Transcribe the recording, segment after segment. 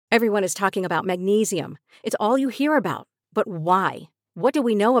Everyone is talking about magnesium. It's all you hear about. But why? What do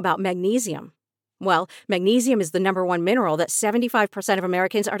we know about magnesium? Well, magnesium is the number one mineral that 75% of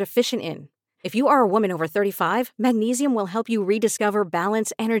Americans are deficient in. If you are a woman over 35, magnesium will help you rediscover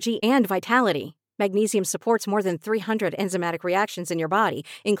balance, energy, and vitality. Magnesium supports more than 300 enzymatic reactions in your body,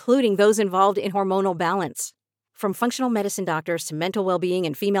 including those involved in hormonal balance. From functional medicine doctors to mental well-being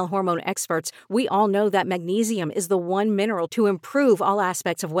and female hormone experts, we all know that magnesium is the one mineral to improve all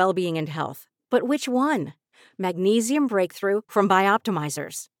aspects of well-being and health. But which one? Magnesium Breakthrough from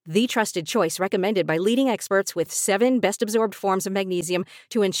Bioptimizers, the trusted choice recommended by leading experts with 7 best-absorbed forms of magnesium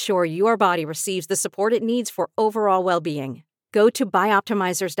to ensure your body receives the support it needs for overall well-being. Go to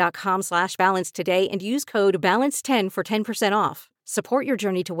bioptimizers.com/balance today and use code BALANCE10 for 10% off. Support your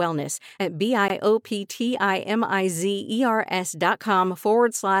journey to wellness at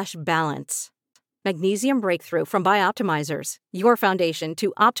bioptimizers.com/balance. Magnesium Breakthrough from Bioptimizers, your foundation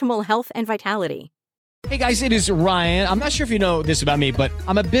to optimal health and vitality. Hey guys, it is Ryan. I'm not sure if you know this about me, but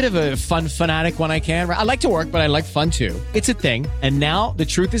I'm a bit of a fun fanatic when I can. I like to work, but I like fun too. It's a thing. And now the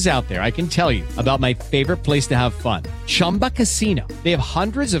truth is out there. I can tell you about my favorite place to have fun. Chumba Casino. They have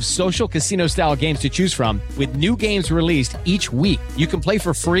hundreds of social casino style games to choose from with new games released each week. You can play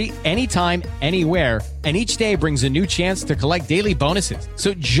for free anytime, anywhere. And each day brings a new chance to collect daily bonuses.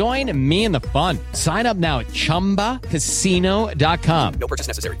 So join me in the fun. Sign up now at ChumbaCasino.com. No purchase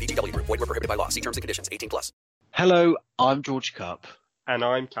necessary. VGW Group. Void where prohibited by law. See terms and conditions. 18+. Hello, I'm George Cupp. And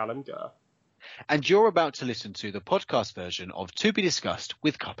I'm Callum Gurr. And you're about to listen to the podcast version of To Be Discussed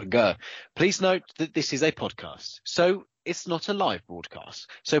with Cupp and Gurr. Please note that this is a podcast, so it's not a live broadcast.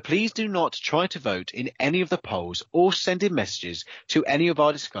 So please do not try to vote in any of the polls or send in messages to any of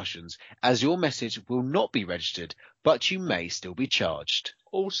our discussions, as your message will not be registered, but you may still be charged.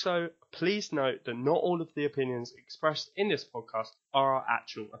 Also, please note that not all of the opinions expressed in this podcast are our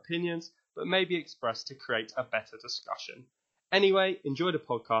actual opinions, but may be expressed to create a better discussion. Anyway, enjoy the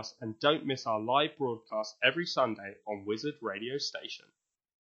podcast and don't miss our live broadcast every Sunday on Wizard Radio Station.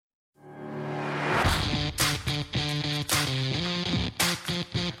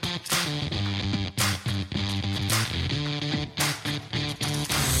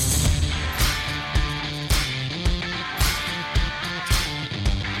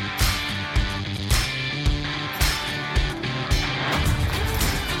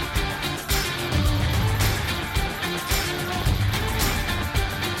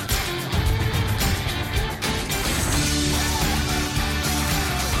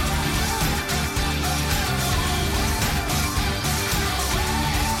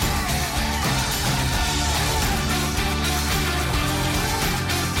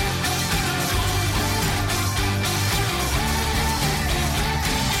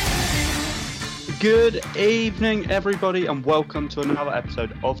 Good evening, everybody, and welcome to another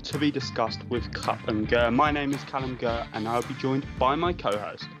episode of To Be Discussed with Cupp and Gurr. My name is Callum Gurr, and I'll be joined by my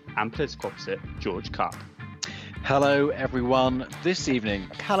co-host and political opposite, George Cupp. Hello, everyone. This evening,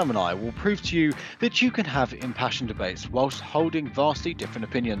 Callum and I will prove to you that you can have impassioned debates whilst holding vastly different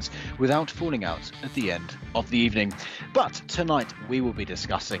opinions without falling out at the end of the evening. But tonight, we will be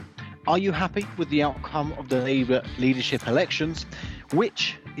discussing: are you happy with the outcome of the Labour leadership elections?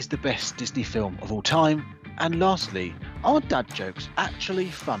 Which is the best Disney film of all time? And lastly, are dad jokes actually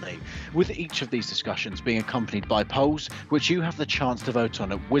funny? With each of these discussions being accompanied by polls, which you have the chance to vote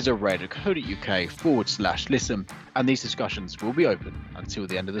on at wizardred.co.uk/listen. And these discussions will be open until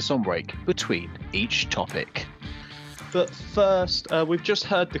the end of the song break between each topic. But first, we've just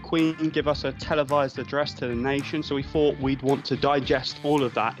heard the Queen give us a televised address to the nation, so we thought we'd want to digest all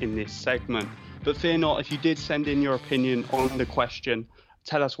of that in this segment. But fear not, if you did send in your opinion on the question,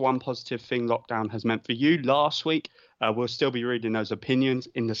 tell us one positive thing lockdown has meant for you last week. We'll still be reading those opinions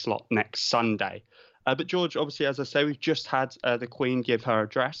in the slot next Sunday. But George, obviously, as I say, we've just had the Queen give her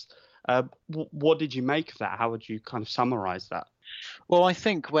address. What did you make of that? How would you kind of summarise that? Well, I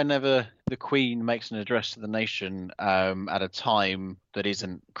think whenever the Queen makes an address to the nation at a time that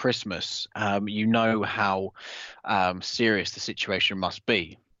isn't Christmas, you know how serious the situation must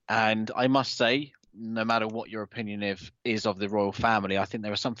be. And I must say, no matter what your opinion is of the royal family, I think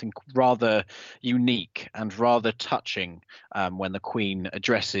there is something rather unique and rather touching when the Queen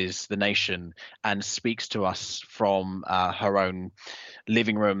addresses the nation and speaks to us from her own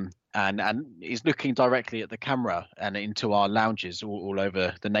living room and is looking directly at the camera and into our lounges all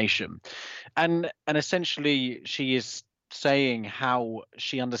over the nation. And essentially she is saying how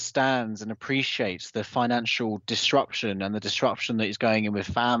she understands and appreciates the financial disruption and the disruption that is going in with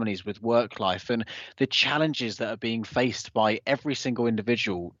families, with work life, and the challenges that are being faced by every single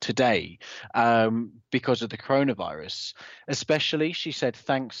individual today because of the coronavirus. Especially, she said,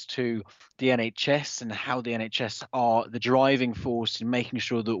 thanks to the NHS and how the NHS are the driving force in making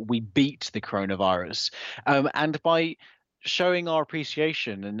sure that we beat the coronavirus. And by showing our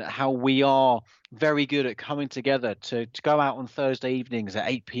appreciation and how we are very good at coming together to go out on Thursday evenings at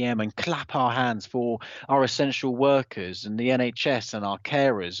 8 p.m. and clap our hands for our essential workers and the NHS and our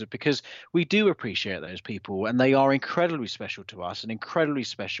carers, because we do appreciate those people and they are incredibly special to us and incredibly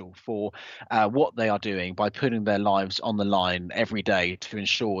special for what they are doing by putting their lives on the line every day to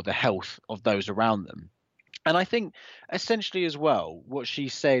ensure the health of those around them. And I think essentially as well, what she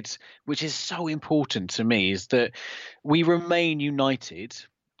said, which is so important to me, is that we remain united.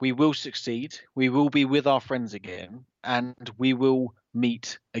 We will succeed. We will be with our friends again, and we will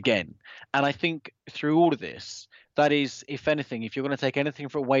meet again. And I think through all of this, that is, if anything, if you're going to take anything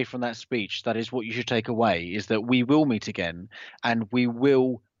away from that speech, that is what you should take away, is that we will meet again and we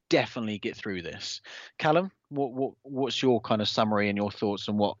will definitely get through this. Callum, what's your kind of summary and your thoughts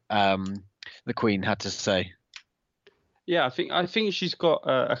on what the Queen had to say? Yeah, I think she's got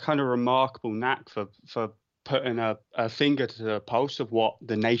a kind of remarkable knack for putting a finger to the pulse of what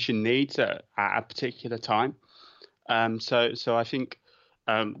the nation needs at a particular time. So I think,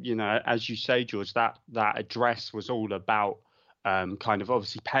 as you say, George, that address was all about kind of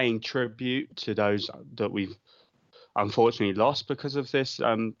obviously paying tribute to those that we've unfortunately lost because of this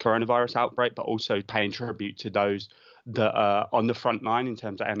coronavirus outbreak, but also paying tribute to those that are on the front line in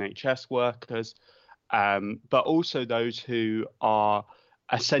terms of NHS workers, but also those who are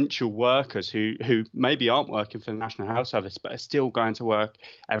essential workers who maybe aren't working for the National Health Service, but are still going to work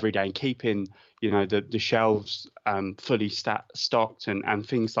every day and keeping, the shelves fully stocked and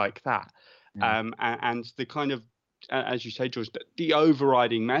things like that. And the kind of, as you say, George, the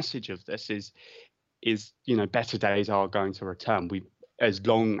overriding message of this is better days are going to return. As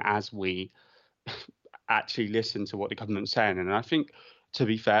long as we actually listen to what the government's saying. And I think, to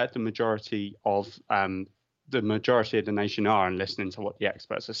be fair, the majority of the nation are and listening to what the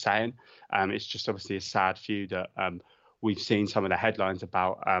experts are saying. It's just obviously a sad view that we've seen some of the headlines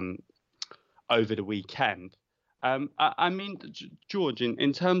about over the weekend. I mean, George,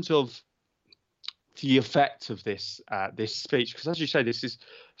 in terms of the effect of this speech, because as you say, this is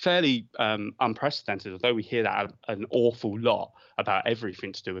fairly unprecedented, although we hear that an awful lot about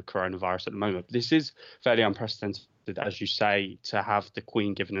everything to do with coronavirus at the moment. This is fairly unprecedented, as you say, to have the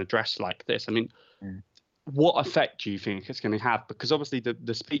Queen give an address like this. I mean, what effect do you think it's going to have? Because obviously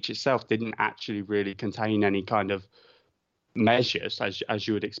the speech itself didn't actually really contain any kind of measures, as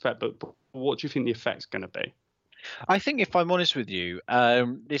you would expect, but what do you think the effect's going to be? I think, if I'm honest with you,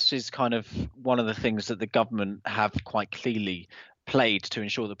 this is kind of one of the things that the government have quite clearly played to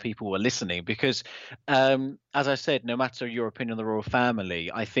ensure that people were listening, because as I said, no matter your opinion on the royal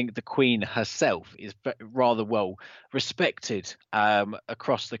family, I think the Queen herself is rather well respected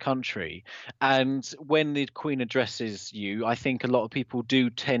across the country. And when the Queen addresses you, I think a lot of people do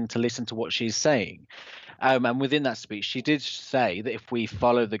tend to listen to what she's saying. And within that speech, she did say that if we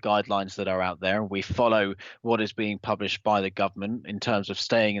follow the guidelines that are out there and we follow what is being published by the government in terms of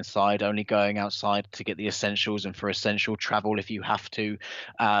staying inside, only going outside to get the essentials and for essential travel if you have to,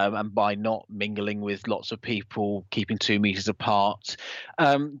 and by not mingling with lots of people, keeping 2 meters apart,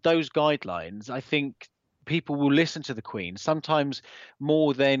 those guidelines, I think people will listen to the Queen sometimes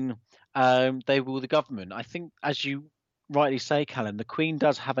more than they will the government. I think, as you rightly say, Callum, the Queen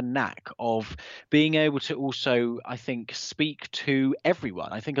does have a knack of being able to also, I think, speak to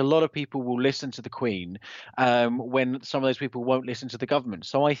everyone. I think a lot of people will listen to the Queen when some of those people won't listen to the government.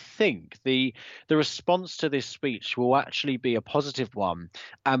 So I think the response to this speech will actually be a positive one,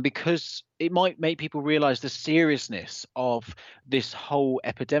 because it might make people realize the seriousness of this whole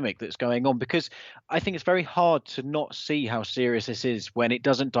epidemic that's going on, because I think it's very hard to not see how serious this is when it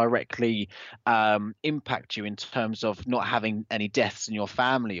doesn't directly impact you in terms of not having any deaths in your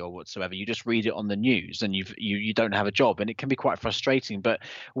family or whatsoever. You just read it on the news and you don't have a job, and it can be quite frustrating. But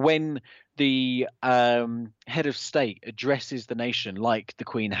when the head of state addresses the nation like the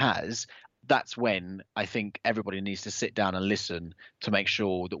Queen has, that's when I think everybody needs to sit down and listen to make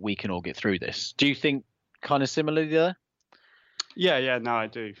sure that we can all get through this. Do you think kind of similarly there? Yeah, no, I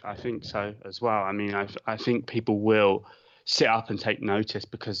do. I think so as well. I mean, I think people will sit up and take notice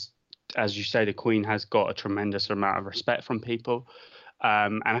because, as you say, the Queen has got a tremendous amount of respect from people.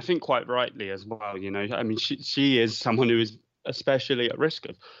 And I think quite rightly as well, I mean, she is someone who is especially at risk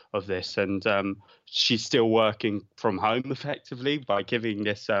of this. And she's still working from home effectively by giving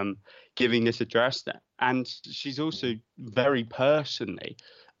this address. And she's also very personally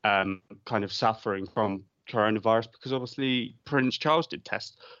kind of suffering from coronavirus, because obviously Prince Charles did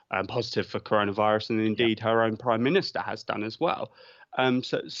test positive for coronavirus, and indeed her own prime minister has done as well.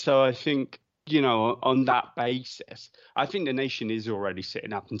 So I think, on that basis, I think the nation is already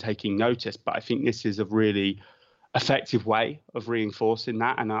sitting up and taking notice. But I think this is a really effective way of reinforcing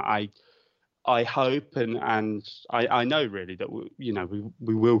that, and I hope and I know really that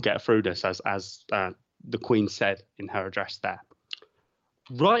we will get through this, as the Queen said in her address there.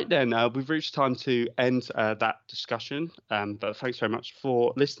 Right then, we've reached time to end that discussion. But thanks very much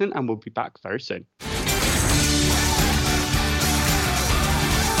for listening, and we'll be back very soon.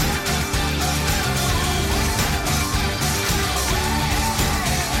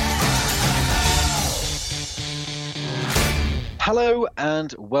 Hello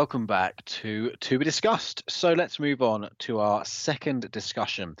and welcome back to Be Discussed. So let's move on to our second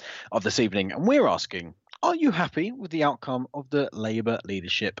discussion of this evening. And we're asking, are you happy with the outcome of the Labour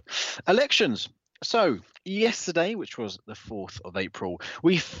leadership elections? So yesterday, which was the 4th of April,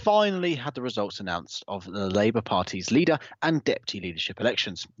 we finally had the results announced of the Labour Party's leader and deputy leadership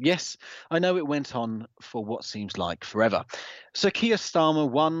elections. Yes, I know it went on for what seems like forever. So Keir Starmer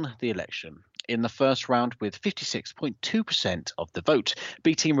won the election in the first round with 56.2% of the vote,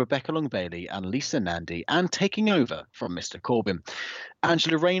 beating Rebecca Long-Bailey and Lisa Nandy and taking over from Mr Corbyn.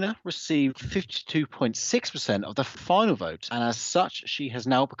 Angela Rayner received 52.6% of the final vote, and as such, she has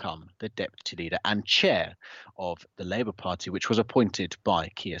now become the deputy leader and chair of the Labour Party, which was appointed by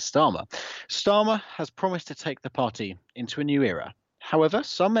Keir Starmer. Starmer has promised to take the party into a new era. However,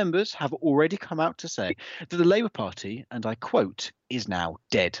 some members have already come out to say that the Labour Party, and I quote, is now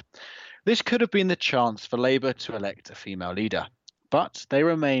dead. This could have been the chance for Labour to elect a female leader, but they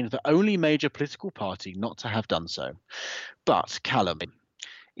remain the only major political party not to have done so. But Callum,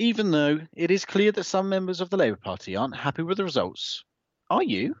 even though it is clear that some members of the Labour Party aren't happy with the results, are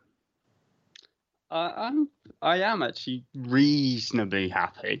you? I am actually reasonably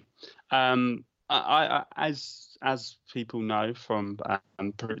happy. As people know from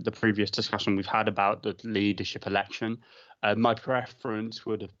the previous discussion we've had about the leadership election, my preference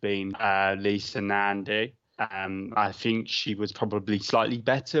would have been Lisa Nandy. I think she was probably slightly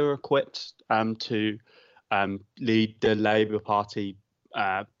better equipped to lead the Labour Party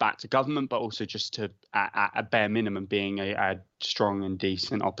back to government, but also just to, at a bare minimum, being a strong and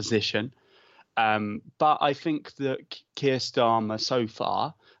decent opposition. But I think that Keir Starmer so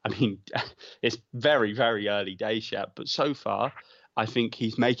far, I mean, it's very, very early days yet, but so far, I think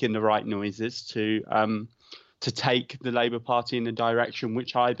he's making the right noises to take the Labour Party in the direction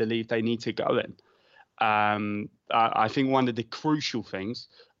which I believe they need to go in. I think one of the crucial things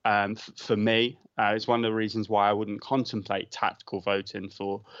for me, it's one of the reasons why I wouldn't contemplate tactical voting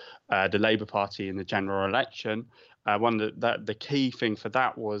for the Labour Party in the general election. The key thing for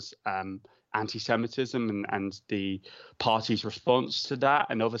that was anti-Semitism and the party's response to that.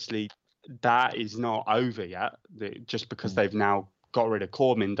 And obviously that is not over yet. Just because they've now got rid of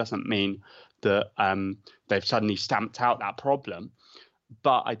Corbyn doesn't mean that they've suddenly stamped out that problem.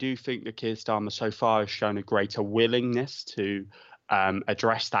 But I do think that Keir Starmer so far has shown a greater willingness to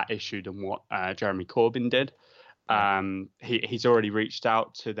address that issue than what Jeremy Corbyn did. He's already reached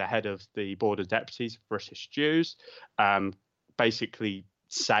out to the head of the Board of Deputies of British Jews, basically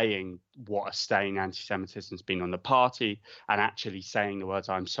saying what a stain anti-Semitism has been on the party, and actually saying the words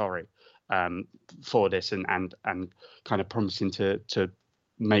 "I'm sorry" for this, and kind of promising to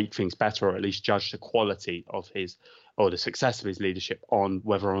make things better, or at least judge the quality of his or the success of his leadership on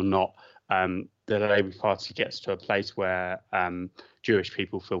whether or not the Labour Party gets to a place where Jewish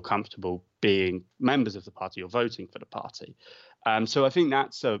people feel comfortable being members of the party or voting for the party. So I think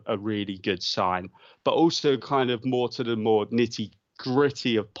that's a really good sign, but also kind of more to the more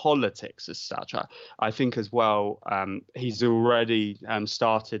nitty-gritty of politics as such. I think as well, he's already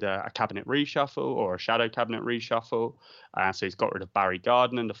started a cabinet reshuffle or a shadow cabinet reshuffle. So he's got rid of Barry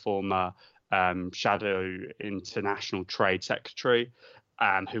Gardner, the former shadow international trade secretary,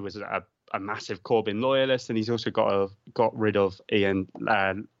 who was a massive Corbyn loyalist, and he's also got rid of Ian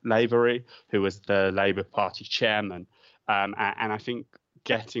Lavery, who was the Labour Party chairman. And I think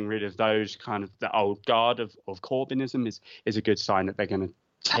getting rid of those kind of the old guard of Corbynism is a good sign that they're going to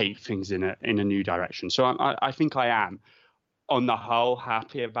take things in a new direction. So I think I am, on the whole,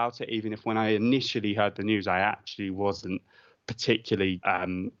 happy about it, even if when I initially heard the news, I actually wasn't particularly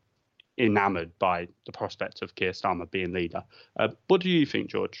enamoured by the prospect of Keir Starmer being leader. What do you think,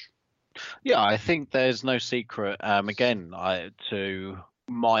 George? Yeah, I think there's no secret. Again, to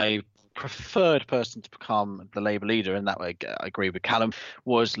my preferred person to become the Labour leader, and that way I agree with Callum,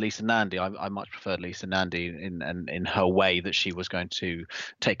 was Lisa Nandy. I much preferred Lisa Nandy in her way that she was going to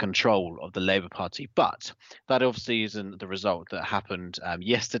take control of the Labour Party. But that obviously isn't the result that happened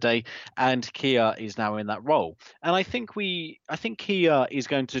yesterday, and Keir is now in that role. And I think Keir is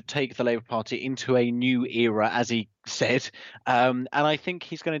going to take the Labour Party into a new era, as he said, and I think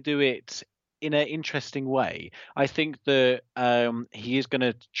he's going to do it in an interesting way. I think that he is going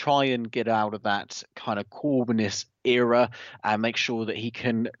to try and get out of that kind of Corbynist era and make sure that he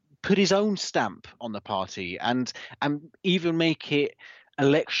can put his own stamp on the party and even make it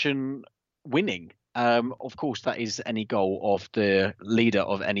election winning. Of course, that is any goal of the leader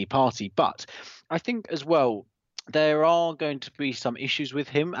of any party, but I think as well there are going to be some issues with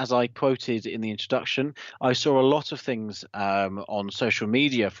him, as I quoted in the introduction. I saw a lot of things on social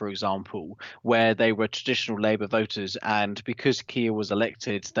media, for example, where they were traditional Labour voters, and because Keir was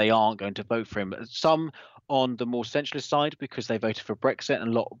elected, they aren't going to vote for him. Some on the more centralist side because they voted for Brexit, and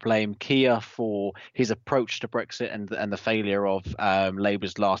a lot blame Keir for his approach to Brexit and the failure of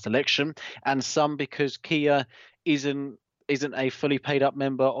Labour's last election, and some because Keir isn't a fully paid up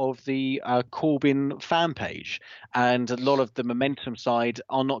member of the Corbyn fan page. And a lot of the Momentum side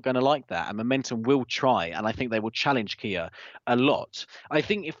are not going to like that. And Momentum will try, and I think they will challenge Keir a lot. I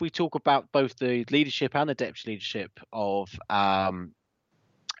think if we talk about both the leadership and the deputy leadership of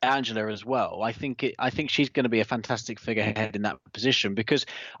Angela as well, I think she's going to be a fantastic figurehead in that position, because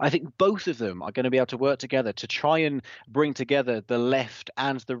I think both of them are going to be able to work together to try and bring together the left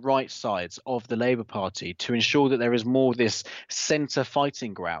and the right sides of the Labour Party to ensure that there is more of this centre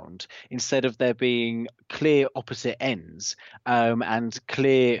fighting ground instead of there being clear opposite ends, and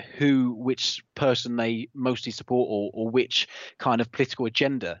clear which person they mostly support, or which kind of political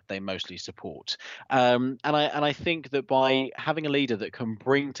agenda they mostly support. And I think that by having a leader that can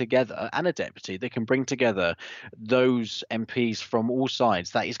bring together, and a deputy that can bring together those MPs from all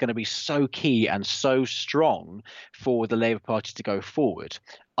sides, that is going to be so key and so strong for the Labour Party to go forward.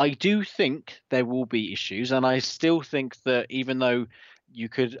 I do think there will be issues, and I still think that even though you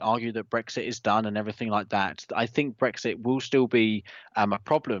could argue that Brexit is done and everything like that, I think Brexit will still be a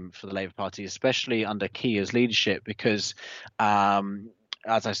problem for the Labour Party, especially under Keir's leadership, because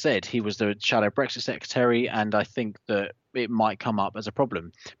as I said, he was the shadow Brexit secretary, and I think that it might come up as a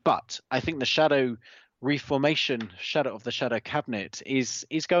problem. But I think the shadow of the shadow cabinet is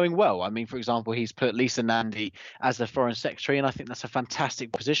going well. I mean, for example, he's put Lisa Nandy as the foreign secretary, and I think that's a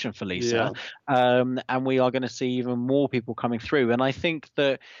fantastic position for Lisa. Yeah. And we are going to see even more people coming through. And I think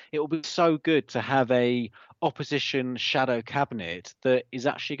that it will be so good to have a opposition shadow cabinet that is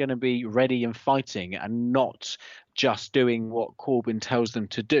actually going to be ready and fighting and not just doing what Corbyn tells them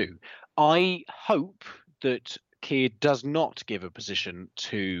to do. I hope that Keir does not give a position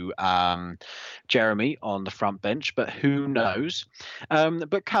to Jeremy on the front bench, but who knows?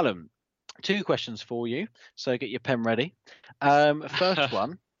 But Callum, 2 questions for you, so get your pen ready. First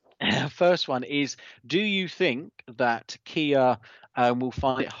one is, do you think that Keir will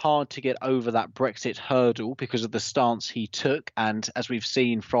find it hard to get over that Brexit hurdle because of the stance he took? And as we've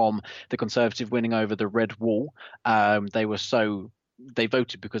seen from the Conservative winning over the Red Wall, they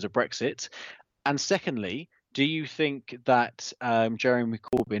voted because of Brexit. And secondly, do you think that Jeremy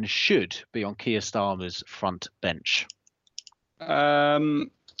Corbyn should be on Keir Starmer's front bench?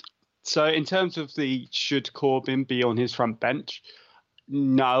 So in terms of should Corbyn be on his front bench,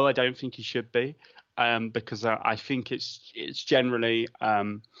 no, I don't think he should be, because I think it's generally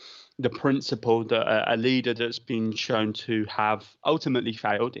the principle that a leader that's been shown to have ultimately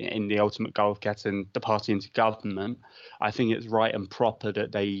failed in the ultimate goal of getting the party into government, I think it's right and proper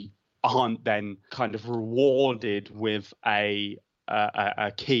that they aren't then kind of rewarded with a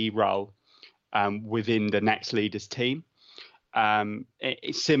key role within the next leader's team.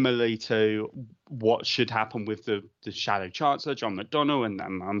 Similarly to what should happen with the Shadow Chancellor, John McDonnell, and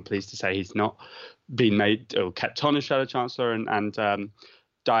I'm pleased to say he's not been made or kept on as Shadow Chancellor, and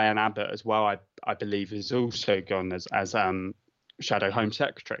Diane Abbott as well, I believe, is also gone as Shadow Home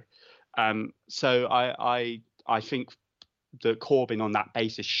Secretary. So I think that Corbyn on that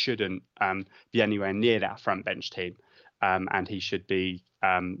basis shouldn't be anywhere near that front bench team, and he should be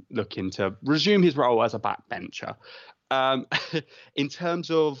looking to resume his role as a backbencher. In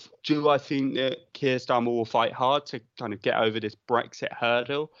terms of, do I think that Keir Starmer will fight hard to kind of get over this Brexit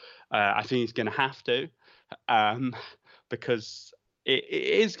hurdle? I think he's going to have to, because it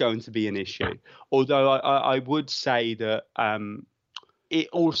is going to be an issue. Although I would say that it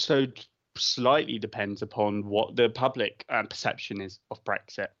also slightly depends upon what the public perception is of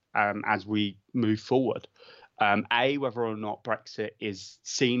Brexit. as we move forward. Whether or not Brexit is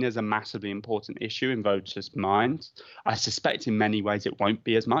seen as a massively important issue in voters' minds. I suspect in many ways it won't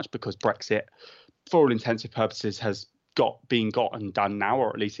be as much because Brexit, for all intensive purposes, has been got and done now, or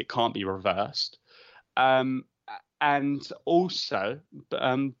at least it can't be reversed. And also,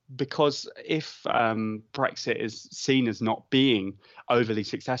 because if Brexit is seen as not being overly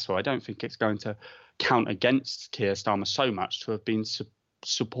successful, I don't think it's going to count against Keir Starmer so much to have been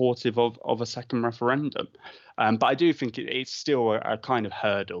supportive of a second referendum. But I do think it's still a kind of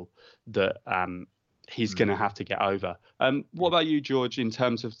hurdle that he's going to have to get over. What about you, George, in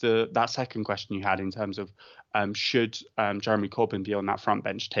terms of that second question you had in terms of should Jeremy Corbyn be on that front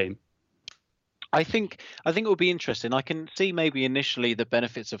bench team? I think it will be interesting. I can see maybe initially the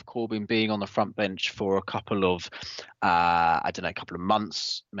benefits of Corbyn being on the front bench for a couple of, a couple of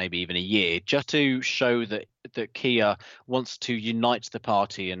months, maybe even a year, just to show that Keir wants to unite the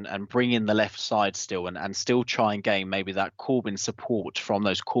party and bring in the left side still and still try and gain maybe that Corbyn support from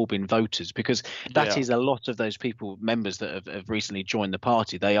those Corbyn voters, because that is a lot of those members that have recently joined the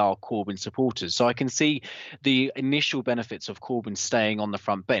party. They are Corbyn supporters. So I can see the initial benefits of Corbyn staying on the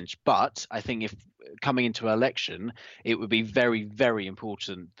front bench. But I think if coming into an election, it would be very, very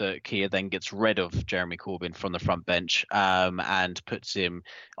important that Keir then gets rid of Jeremy Corbyn from the front bench and puts him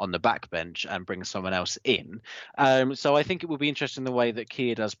on the back bench and brings someone else in. So I think it will be interesting the way that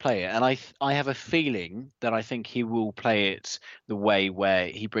Keir does play it. And I have a feeling that I think he will play it the way where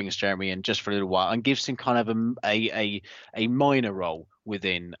he brings Jeremy in just for a little while and gives him kind of a minor role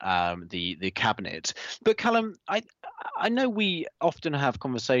within the cabinet. But Callum, I know we often have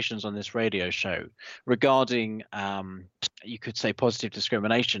conversations on this radio show regarding you could say positive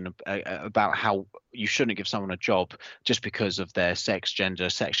discrimination about how you shouldn't give someone a job just because of their sex, gender,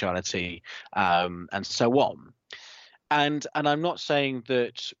 sexuality, and so on. And I'm not saying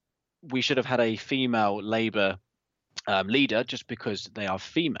that we should have had a female Labour leader just because they are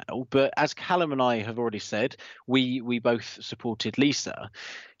female, but as Callum and I have already said, we both supported Lisa.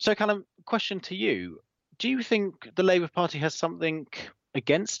 So Callum, question to you: do you think the Labour Party has something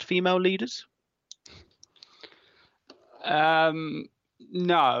against female leaders? No,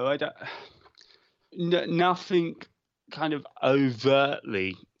 I don't. Nothing kind of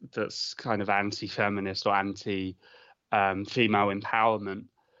overtly that's kind of anti-feminist or anti-female empowerment.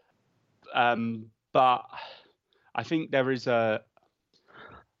 But I think there is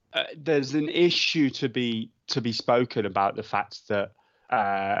there's an issue to be spoken about the fact that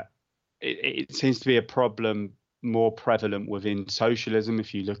it seems to be a problem more prevalent within socialism.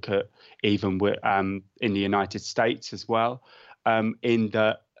 If you look at even in the United States as well, in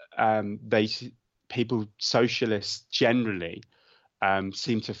that socialists generally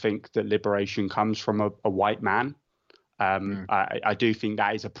seem to think that liberation comes from a white man. I do think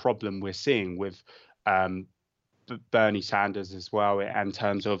that is a problem we're seeing with Bernie Sanders as well, in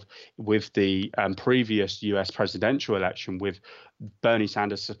terms of with the previous US presidential election, with Bernie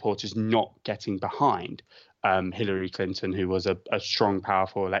Sanders supporters not getting behind Hillary Clinton, who was a strong,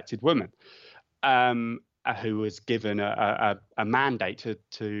 powerful elected woman, who was given a mandate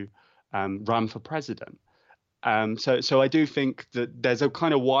to run for president. So I do think that there's a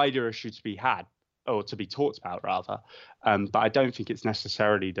kind of wider issue to be had, or to be talked about rather, but I don't think it's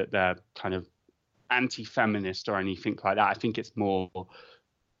necessarily that they're kind of anti-feminist or anything like that. I think it's more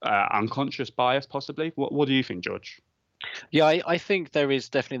unconscious bias, possibly. What do you think, George? Yeah, I think there is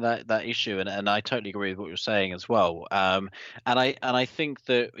definitely that issue, and I totally agree with what you're saying as well. And I think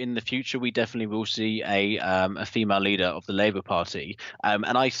that in the future we definitely will see a female leader of the Labour Party.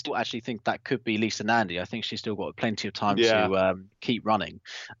 And I still actually think that could be Lisa Nandy. I think she's still got plenty of time to keep running.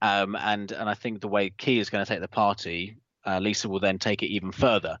 And I think the way Keir is going to take the party, Lisa will then take it even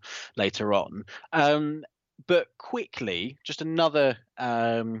further later on. But quickly, just another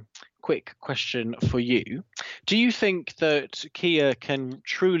quick question for you. Do you think that Keir can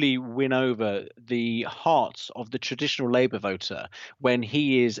truly win over the hearts of the traditional Labour voter when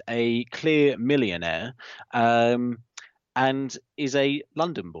he is a clear millionaire and is a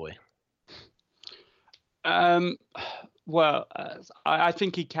London boy? Well, I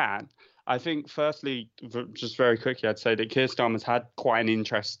think he can. I think, firstly, just very quickly, I'd say that Keir Starmer's had quite an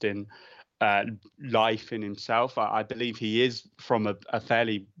interesting life in himself. I believe he is from a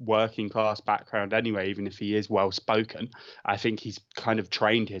fairly working class background anyway, even if he is well spoken. I think he's kind of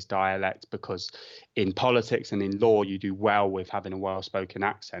trained his dialect because in politics and in law, you do well with having a well spoken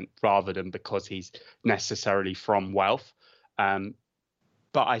accent rather than because he's necessarily from wealth. But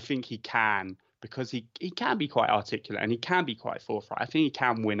I think he can, because he can be quite articulate and he can be quite forthright. I think he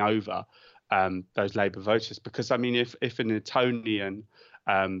can win over those Labour voters, because I mean, if an Etonian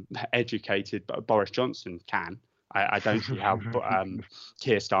educated, but Boris Johnson can. I don't see how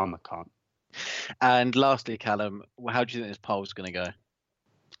Keir Starmer can't. And lastly, Callum, how do you think this poll's going to go?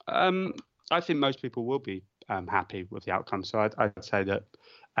 I think most people will be happy with the outcome. So I'd say that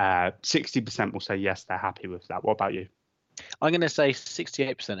 60% will say yes, they're happy with that. What about you? I'm going to say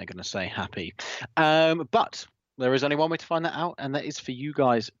 68% are going to say happy. But there is only one way to find that out, and that is for you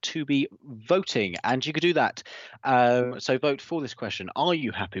guys to be voting. And you could do that. So vote for this question. Are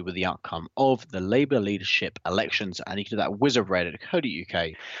you happy with the outcome of the Labour leadership elections? And you can do that at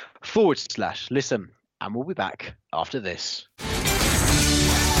wizardred.co.uk/listen. And we'll be back after this.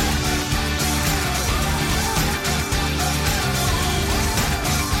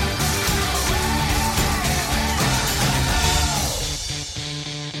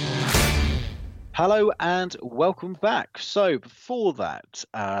 Hello and welcome back. So before that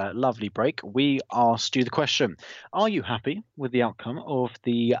lovely break, we asked you the question, are you happy with the outcome of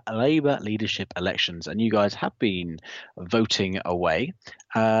the Labour leadership elections? And you guys have been voting away.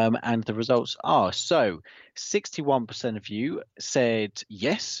 And the results are, so 61% of you said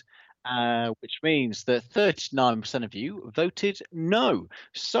yes, which means that 39% of you voted no.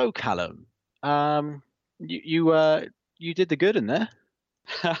 So Callum, you did the good in there.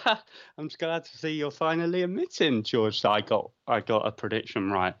 I'm just glad to see you're finally admitting, George, that I got a prediction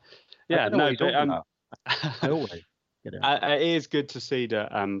right. Yeah, no, but I always get it is good to see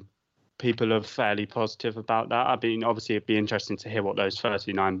that people are fairly positive about that. I mean, obviously, it'd be interesting to hear what those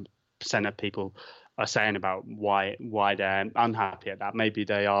 39% of people are saying about why they're unhappy at that. Maybe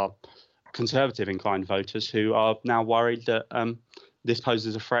they are conservative inclined voters who are now worried that this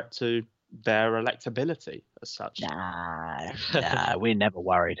poses a threat to their electability as such. Nah, we're never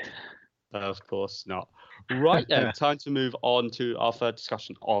worried. Of course not. Right then, time to move on to our third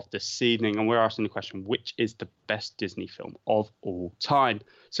discussion of this evening, and we're asking the question, which is the best Disney film of all time?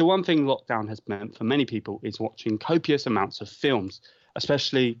 So one thing lockdown has meant for many people is watching copious amounts of films,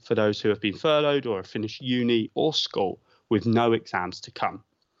 especially for those who have been furloughed or have finished uni or school with no exams to come.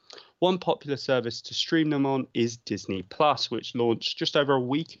 One popular service to stream them on is Disney Plus, which launched just over a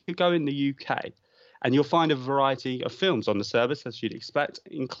week ago in the UK. And you'll find a variety of films on the service, as you'd expect,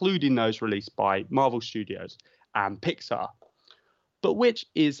 including those released by Marvel Studios and Pixar. But which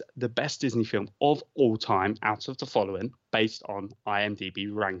is the best Disney film of all time out of the following, based on IMDb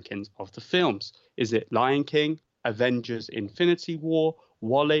rankings of the films? Is it Lion King, Avengers Infinity War,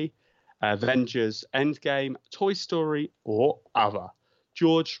 WALL-E, Avengers Endgame, Toy Story, or other?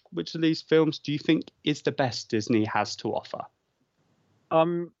 George, which of these films do you think is the best Disney has to offer?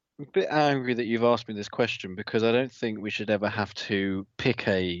 I'm a bit angry that you've asked me this question because I don't think we should ever have to pick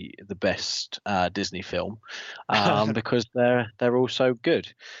the best Disney film because they're all so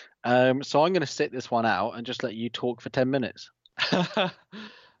good. So I'm going to sit this one out and just let you talk for 10 minutes.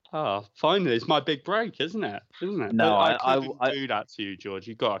 Finally, it's my big break, isn't it? No, I couldn't do that to you, George.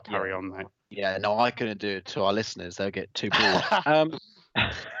 You've got to carry on, mate. Yeah, no, I couldn't do it to our listeners. They'll get too bored.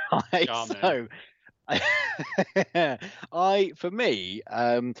 For me,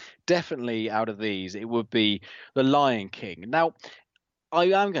 definitely out of these, it would be The Lion King. Now, I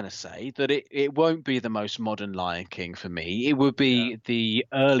am going to say that it won't be the most modern Lion King for me. It would be the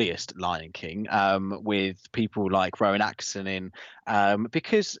earliest Lion King with people like Rowan Atkinson in,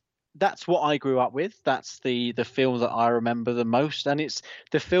 because that's what I grew up with. That's the film that I remember the most, and it's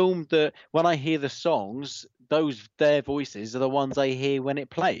the film that when I hear the songs, their voices are the ones I hear when it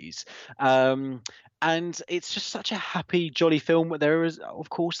plays. And it's just such a happy, jolly film. There is,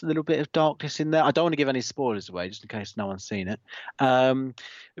 of course, a little bit of darkness in there. I don't want to give any spoilers away, just in case no one's seen it.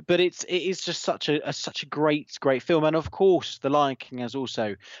 But it is just such a great film. And of course, The Lion King has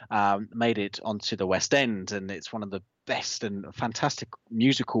also made it onto the West End, and it's one of the best and fantastic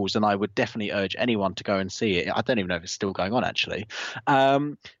musicals. And I would definitely urge anyone to go and see it. I don't even know if it's still going on, actually.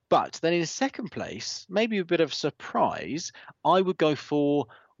 But then in second place, maybe a bit of surprise, I would go for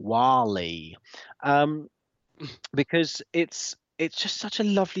WALL-E, because it's just such a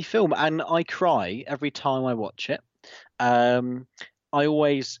lovely film, and I cry every time I watch it. I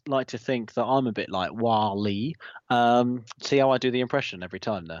always like to think that I'm a bit like WALL-E. See how I do the impression every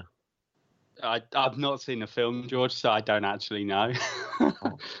time there? I've not seen the film, George, so I don't actually know.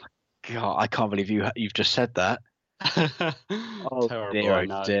 Oh, God, I can't believe you've just said that. Oh,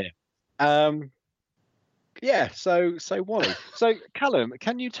 terrible, dear. Yeah, so WALL-E. So Callum,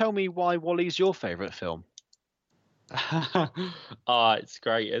 can you tell me why WALL-E's your favourite film? It's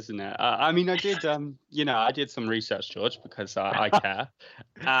great, isn't it? I mean, I did some research, George, because I care.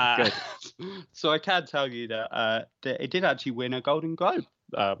 Good. So I can tell you that it did actually win a Golden Globe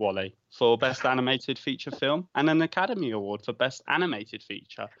Wall-E for Best Animated Feature Film and an Academy Award for Best Animated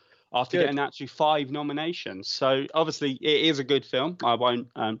Feature after getting actually 5 nominations. So obviously it is a good film. I won't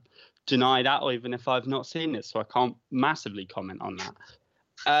deny that, or even if I've not seen it, so I can't massively comment on that.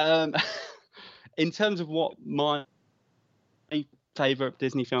 In terms of what my favorite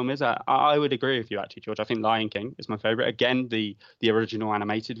Disney film is, I would agree with you actually, George. I think Lion King is my favorite. Again, the original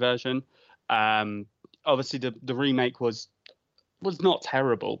animated version. Obviously the remake was not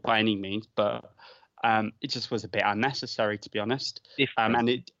terrible by any means, but it just was a bit unnecessary, to be honest. And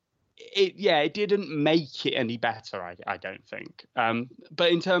it didn't make it any better, I don't think.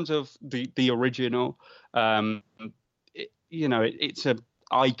 But in terms of the original, it's a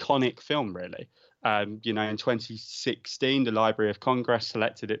iconic film, really. In 2016, the Library of Congress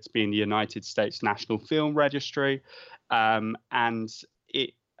selected it to be in the United States National Film Registry, and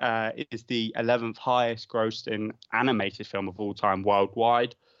it is the 11th highest grossing animated film of all time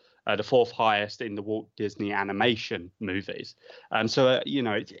worldwide, the 4th highest in the Walt Disney animation movies. So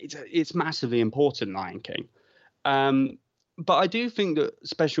it's massively important, Lion King. But I do think that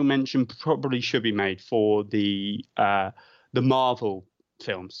special mention probably should be made for the Marvel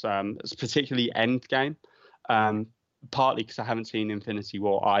films, particularly Endgame, partly because I haven't seen Infinity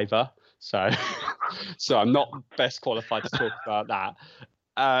War either, so I'm not best qualified to talk about that.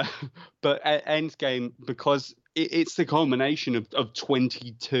 But Endgame, because it's the culmination of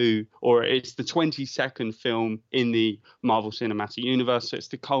 22, or it's the 22nd film in the Marvel Cinematic Universe. So it's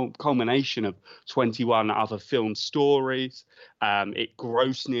the culmination of 21 other film stories. It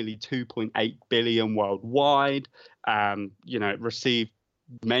grossed nearly 2.8 billion worldwide. It received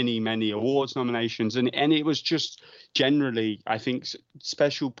many awards nominations, and it was just generally, I think,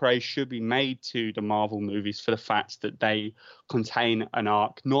 special praise should be made to the Marvel movies for the fact that they contain an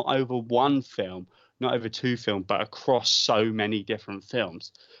arc not over one film, not over 2 films, but across so many different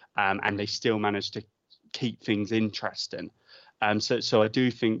films, and they still managed to keep things interesting. So I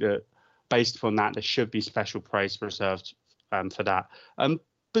do think that based upon that, there should be special praise reserved for that.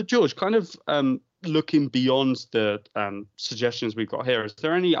 But George, kind of looking beyond the suggestions we've got here, is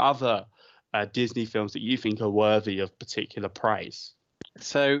there any other Disney films that you think are worthy of particular praise?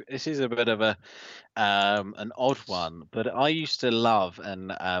 So this is a bit of an odd one, but I used to love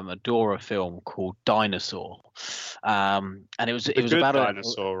and adore a film called Dinosaur, and it was about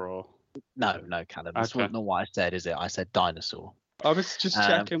dinosaur, or no, Callum, that's not what I said, is it? I said Dinosaur. I was just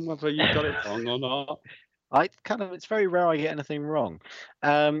checking whether you got it wrong or not. It's very rare I get anything wrong.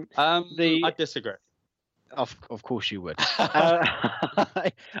 I disagree. Of course you would.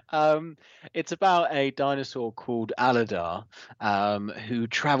 It's about a dinosaur called Aladar, who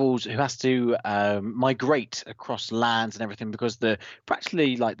has to migrate across lands and everything, because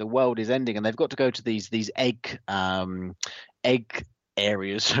practically the world is ending, and they've got to go to these egg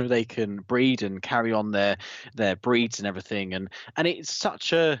areas so they can breed and carry on their breeds and everything. And it's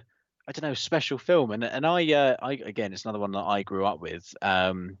such a, I don't know, special film. And I again, it's another one that I grew up with.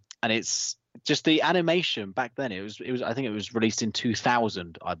 And it's just the animation back then. It was I think it was released in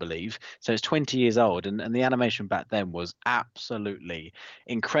 2000, I believe. So it's 20 years old, and the animation back then was absolutely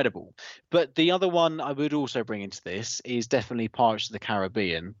incredible. But the other one I would also bring into this is definitely Pirates of the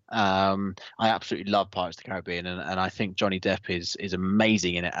Caribbean. I absolutely love Pirates of the Caribbean, and I think Johnny Depp is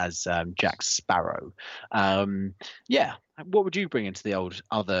amazing in it as Jack Sparrow. Yeah, what would you bring into the old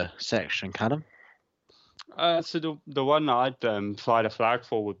other section, Callum? So the one I'd fly the flag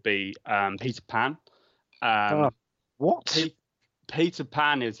for would be Peter Pan. What? Peter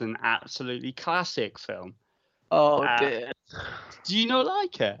Pan is an absolutely classic film. Oh dear. Do you not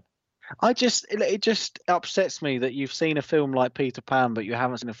like it? It just upsets me that you've seen a film like Peter Pan, but you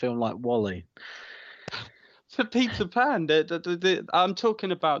haven't seen a film like Wall-E. For Peter Pan, I'm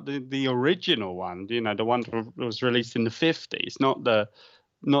talking about the original one. The one that was released in the 50s, not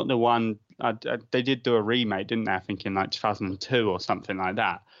the one. They did do a remake, didn't they? I think in 2002 or something like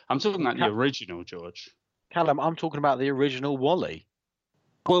that. I'm talking about the original, George. Callum, I'm talking about the original Wall-E.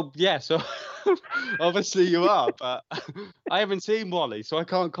 Well, yeah, so obviously you are, but I haven't seen Wall-E, so I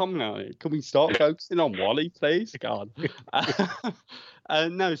can't comment on it. Can we start focusing on Wall-E, please? God.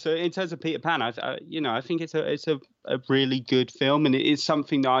 No, so in terms of Peter Pan, I think it's a really good film, and it is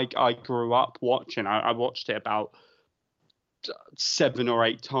something that I grew up watching. I watched it about 7 or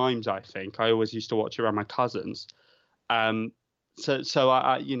 8 times, I think. I always used to watch it around my cousins. So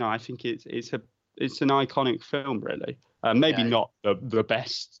I think it's an iconic film, really. Maybe not the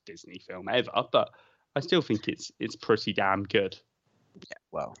best Disney film ever, but I still think it's pretty damn good. Yeah,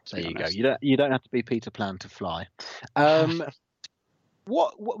 well, there you go. You don't have to be Peter Pan to fly.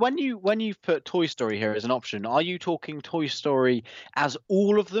 When you've put Toy Story here as an option, are you talking Toy Story as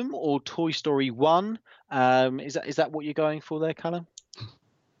all of them, or Toy Story 1? Is that what you're going for there, Callum?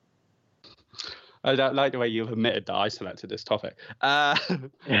 I don't like the way you've admitted that I selected this topic. So I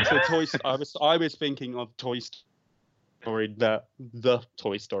was thinking of Toy Story, the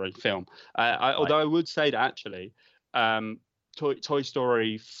Toy Story film. Although I would say that actually, Toy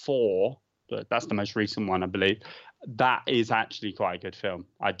Story 4, that's the most recent one, I believe. That is actually quite a good film.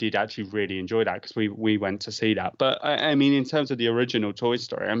 I did actually really enjoy that because we went to see that. But I mean, in terms of the original Toy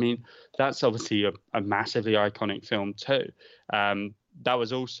Story, I mean, that's obviously a massively iconic film too. That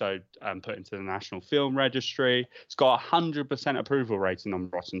was also put into the National Film Registry. It's got 100% approval rating on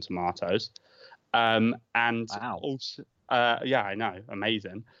Rotten Tomatoes. And wow. Also, yeah, I know,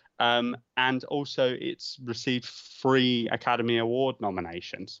 amazing. And also, it's received 3 Academy Award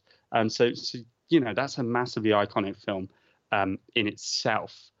nominations. So that's a massively iconic film in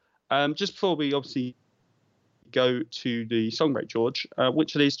itself. Just before we obviously go to the song break, George,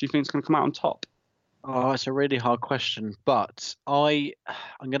 which of these do you think is going to come out on top? Oh, it's a really hard question, but I'm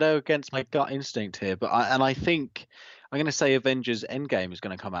going to go against my gut instinct here. I think I'm going to say Avengers Endgame is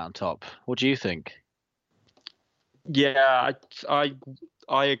going to come out on top. What do you think? Yeah, I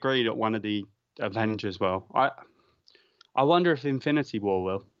agree that one of the Avengers will. I wonder if Infinity War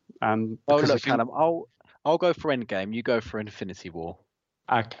will. Look, Callum, I'll go for Endgame. You go for Infinity War.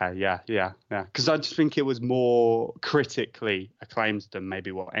 Okay, yeah. Because I just think it was more critically acclaimed than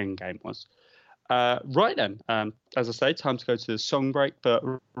maybe what Endgame was. Right then, as I say, time to go to the song break. But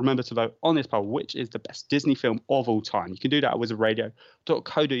remember to vote on this poll, which is the best Disney film of all time. You can do that at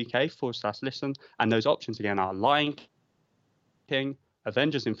wizardradio.co.uk/listen. And those options again are Lion King,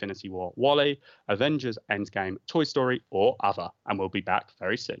 Avengers Infinity War, WALL-E, Avengers Endgame, Toy Story, or other. And we'll be back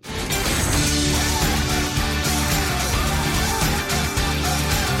very soon.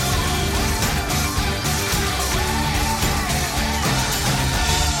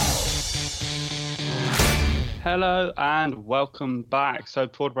 Hello and welcome back. So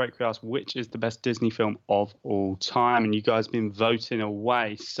before the break, we asked which is the best Disney film of all time, and you guys have been voting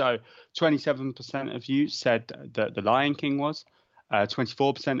away. So 27% of you said that The Lion King was,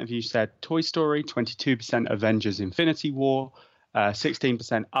 24% of you said Toy Story, 22% Avengers Infinity War,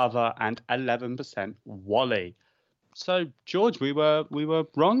 16% Other, and 11% WALL-E. So George, we were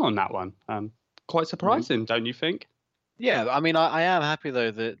wrong on that one. Quite surprising, don't you think? Yeah, I mean, I am happy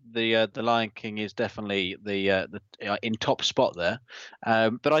though that the Lion King is definitely the in top spot there.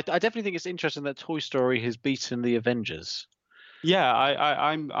 But I definitely think it's interesting that Toy Story has beaten the Avengers. Yeah,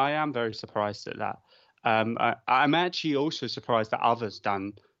 I am very surprised at that. I'm actually also surprised that Other's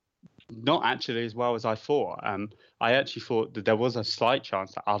done not actually as well as I thought. I actually thought that there was a slight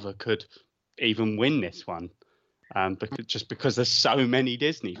chance that Other could even win this one, because there's so many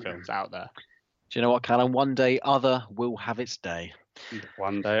Disney films out there. Do you know what, Callum? One day Other will have its day.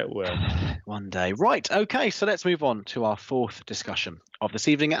 One day it will. One day. Right. Okay. So let's move on to our fourth discussion of this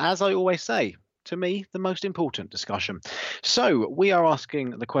evening. As I always say, to me, the most important discussion. So we are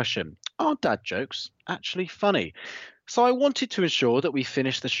asking the question, are dad jokes actually funny? So I wanted to ensure that we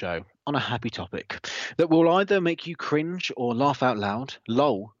finish the show on a happy topic that will either make you cringe or laugh out loud,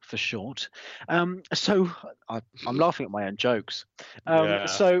 LOL for short. So I'm laughing at my own jokes. So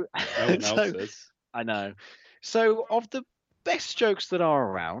no one else's. I know. So of the best jokes that are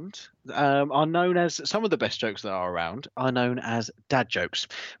around some of the best jokes that are around are known as dad jokes,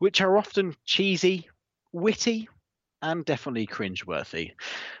 which are often cheesy, witty, and definitely cringeworthy.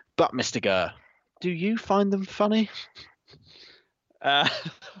 But Mr. Gurr, do you find them funny? Why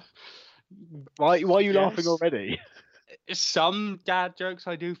are you laughing already? Some dad jokes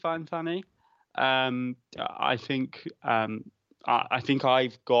I do find funny. I think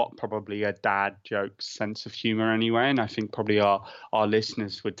I've got probably a dad joke sense of humor anyway, and I think probably our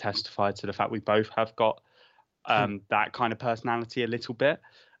listeners would testify to the fact we both have got that kind of personality a little bit.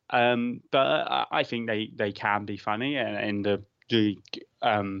 But I think they can be funny in the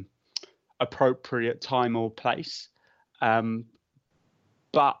appropriate time or place.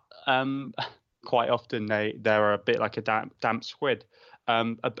 But quite often they're a bit like a damp squid.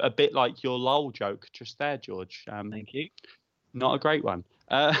 A bit like your lol joke just there, George. Thank you. Not a great one.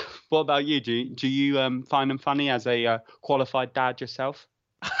 What about you? Do you find them funny as a qualified dad yourself?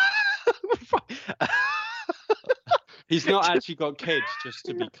 He's not actually got kids, just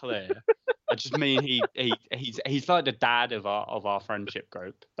to be clear. I just mean he's like the dad of our friendship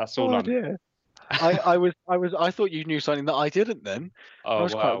group. That's all. Dear. I thought you knew something that I didn't then. I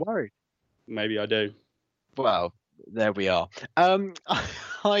was quite worried. Maybe I do. Well, there we are.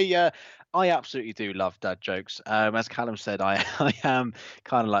 I absolutely do love dad jokes. As Callum said, I I am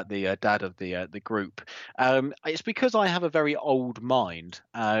kind of like the dad of the group. It's because I have a very old mind.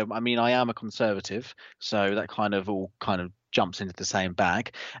 I mean, I am a conservative, so that kind of all kind of jumps into the same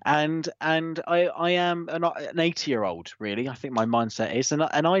bag. And I am an 80-year-old, really. I think my mindset is, and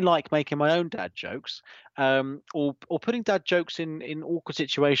I like making my own dad jokes, or putting dad jokes in awkward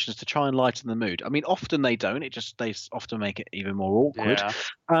situations to try and lighten the mood. I mean, often they don't. They often make it even more awkward.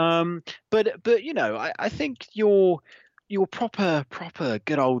 Yeah. But you know, I think your proper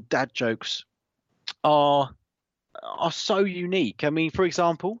good old dad jokes are so unique. I mean, for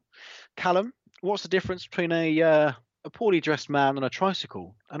example, Callum, what's the difference between a poorly dressed man on a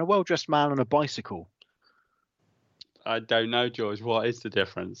tricycle and a well dressed man on a bicycle? I don't know, George. What is the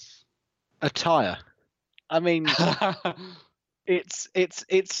difference? Attire. I mean, it's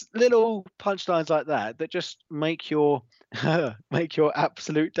little punchlines like that that just make your make your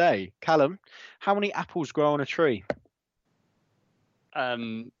absolute day. Callum, how many apples grow on a tree? I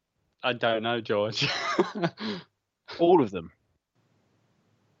don't know, George. All of them.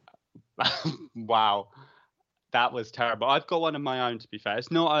 Wow, that was terrible. I've got one of my own. To be fair, it's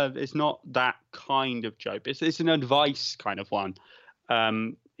not that kind of joke. It's an advice kind of one.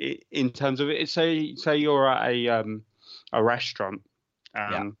 In terms of it, say you're at a restaurant,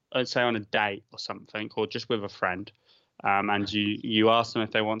 let's say on a date or something, or just with a friend, and you ask them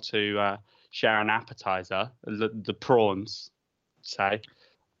if they want to share an appetizer, the prawns, say.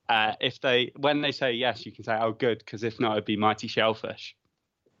 When they say yes, you can say, "Oh, good," because if not, it'd be mighty shellfish.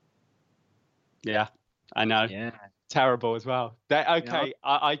 Yeah, I know. Yeah. Terrible as well. Okay,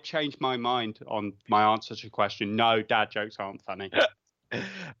 I changed my mind on my answer to your question. No, dad jokes aren't funny.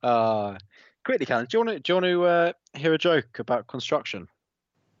 Quickly, Callum, do you want to hear a joke about construction?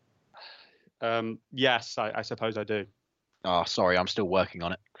 Yes, I suppose I do. Oh, sorry, I'm still working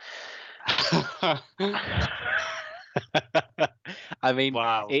on it. I mean,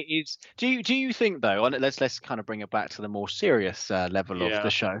 wow. It is. Do you think though? Let's kind of bring it back to the more serious level of the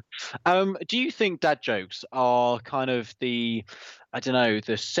show. Do you think dad jokes are kind of the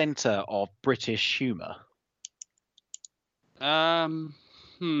center of British humour? In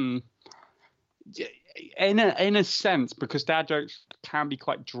a sense, because dad jokes can be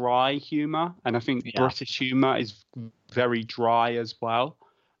quite dry humour, and I think British humour is very dry as well.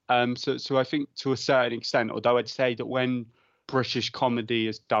 So I think to a certain extent, although I'd say that when British comedy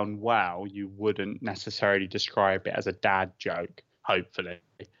is done well, you wouldn't necessarily describe it as a dad joke, hopefully.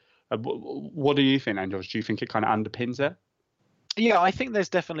 What do you think, Angels? Do you think it kind of underpins it? Yeah, I think there's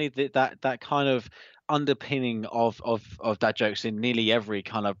definitely that kind of underpinning of dad jokes in nearly every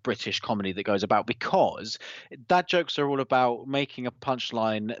kind of British comedy that goes about, because dad jokes are all about making a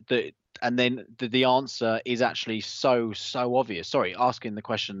punchline that, and then the answer is actually so obvious. Sorry, asking the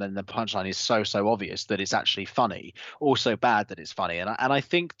question, then the punchline is so obvious that it's actually funny, or so bad that it's funny. And I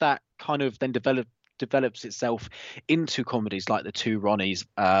think that kind of then develops itself into comedies like the Two Ronnies,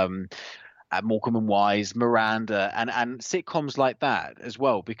 Morecambe and Wise, Miranda, and sitcoms like that as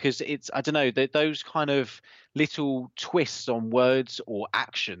well, because it's, I don't know, those kind of little twists on words or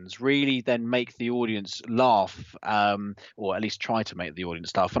actions really then make the audience laugh, or at least try to make the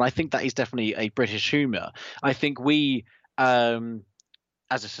audience laugh. And I think that is definitely a British humour. I think we, as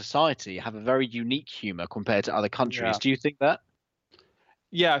a society, have a very unique humour compared to other countries. Do you think that?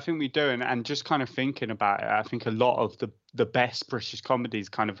 Yeah, I think we do. And just kind of thinking about it, I think a lot of the best British comedies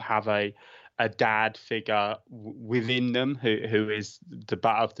kind of have a dad figure within them who is the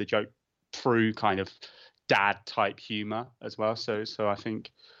butt of the joke through kind of dad type humor as well. So I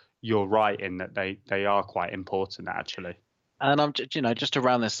think you're right in that they are quite important, actually. And I'm just to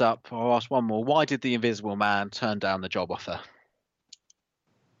round this up, I'll ask one more. Why did the Invisible Man turn down the job offer?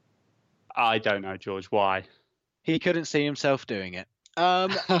 I don't know, George. Why? He couldn't see himself doing it. How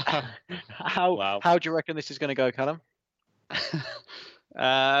do you reckon this is going to go, Callum?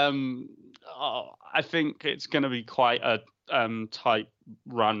 I think it's going to be quite a tight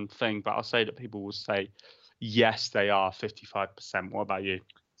run thing, but I'll say that people will say yes, they are 55%. What about you?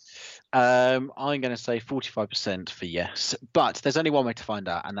 I'm going to say 45% for yes, but there's only one way to find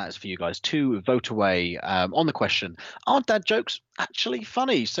out, and that is for you guys to vote away on the question: are dad jokes actually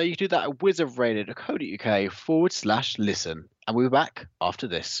funny? So you can do that at wizardradio.co.uk/listen, and we'll be back after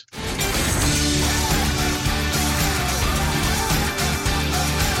this.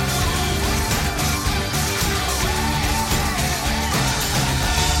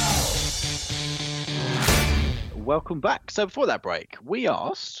 Welcome back. So before that break, we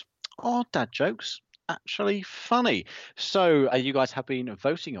asked, are dad jokes actually funny. So you guys have been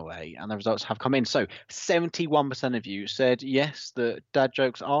voting away and the results have come in. So 71% of you said yes, that dad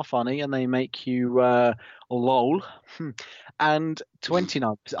jokes are funny and they make you lol. And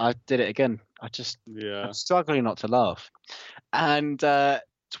 29%, I did it again. I'm struggling not to laugh. And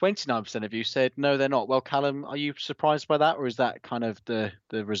 29% of you said no, they're not. Well, Callum, are you surprised by that, or is that kind of the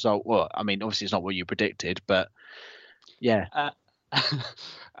result? Well, I mean, obviously it's not what you predicted, but yeah.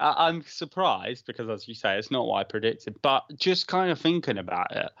 I'm surprised because, as you say, it's not what I predicted. But just kind of thinking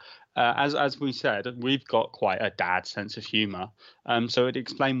about it, as we said, we've got quite a dad sense of humour. So it'd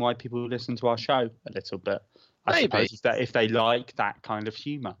explain why people listen to our show a little bit. I suppose if they like that kind of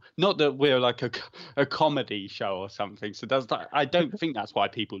humour. Not that we're like a comedy show or something. So I don't think that's why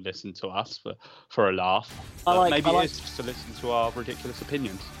people listen to us for a laugh. Maybe it is just to listen to our ridiculous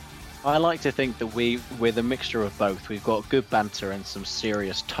opinions. I like to think that we're the mixture of both. We've got good banter and some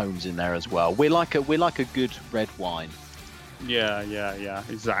serious tones in there as well. We're like a good red wine. Yeah,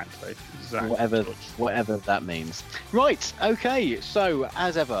 exactly. Whatever that means. Right, okay. So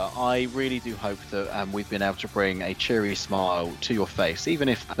as ever, I really do hope that we've been able to bring a cheery smile to your face, even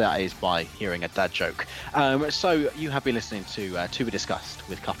if that is by hearing a dad joke. So you have been listening to Be Discussed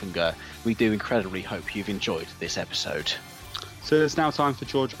with Cup and Gur. We do incredibly hope you've enjoyed this episode. So it's now time for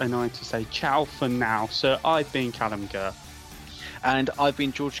George and I to say ciao for now. So I've been Callum Gur. And I've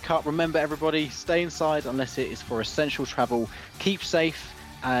been George Cutt. Remember, everybody, stay inside unless it is for essential travel. Keep safe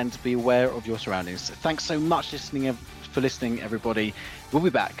and be aware of your surroundings. Thanks so much for listening, everybody. We'll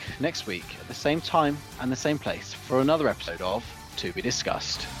be back next week at the same time and the same place for another episode of To Be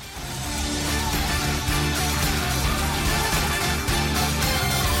Discussed.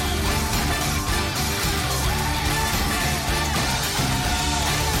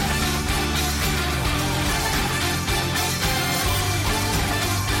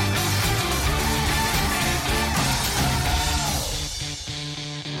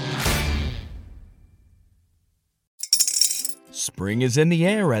 Spring is in the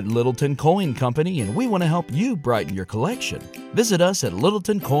air at Littleton Coin Company, and we want to help you brighten your collection. Visit us at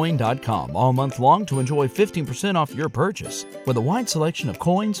littletoncoin.com all month long to enjoy 15% off your purchase. With a wide selection of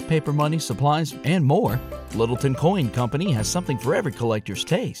coins, paper money, supplies, and more, Littleton Coin Company has something for every collector's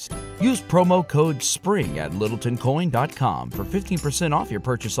taste. Use promo code SPRING at littletoncoin.com for 15% off your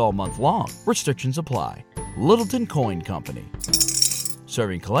purchase all month long. Restrictions apply. Littleton Coin Company.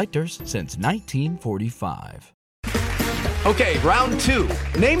 Serving collectors since 1945. Okay, round two.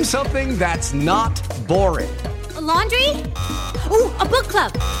 Name something that's not boring. A laundry? Ooh, a book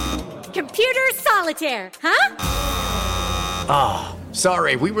club. Computer solitaire, huh? Ah,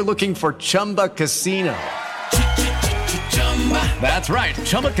 sorry, we were looking for Chumba Casino. That's right,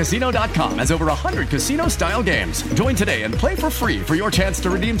 ChumbaCasino.com has over 100 casino-style games. Join today and play for free for your chance to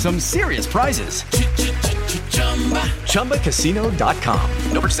redeem some serious prizes. ChumbaCasino.com.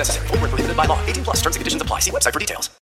 No purchase necessary. Void where prohibited by law. 18+ terms and conditions apply. See website for details.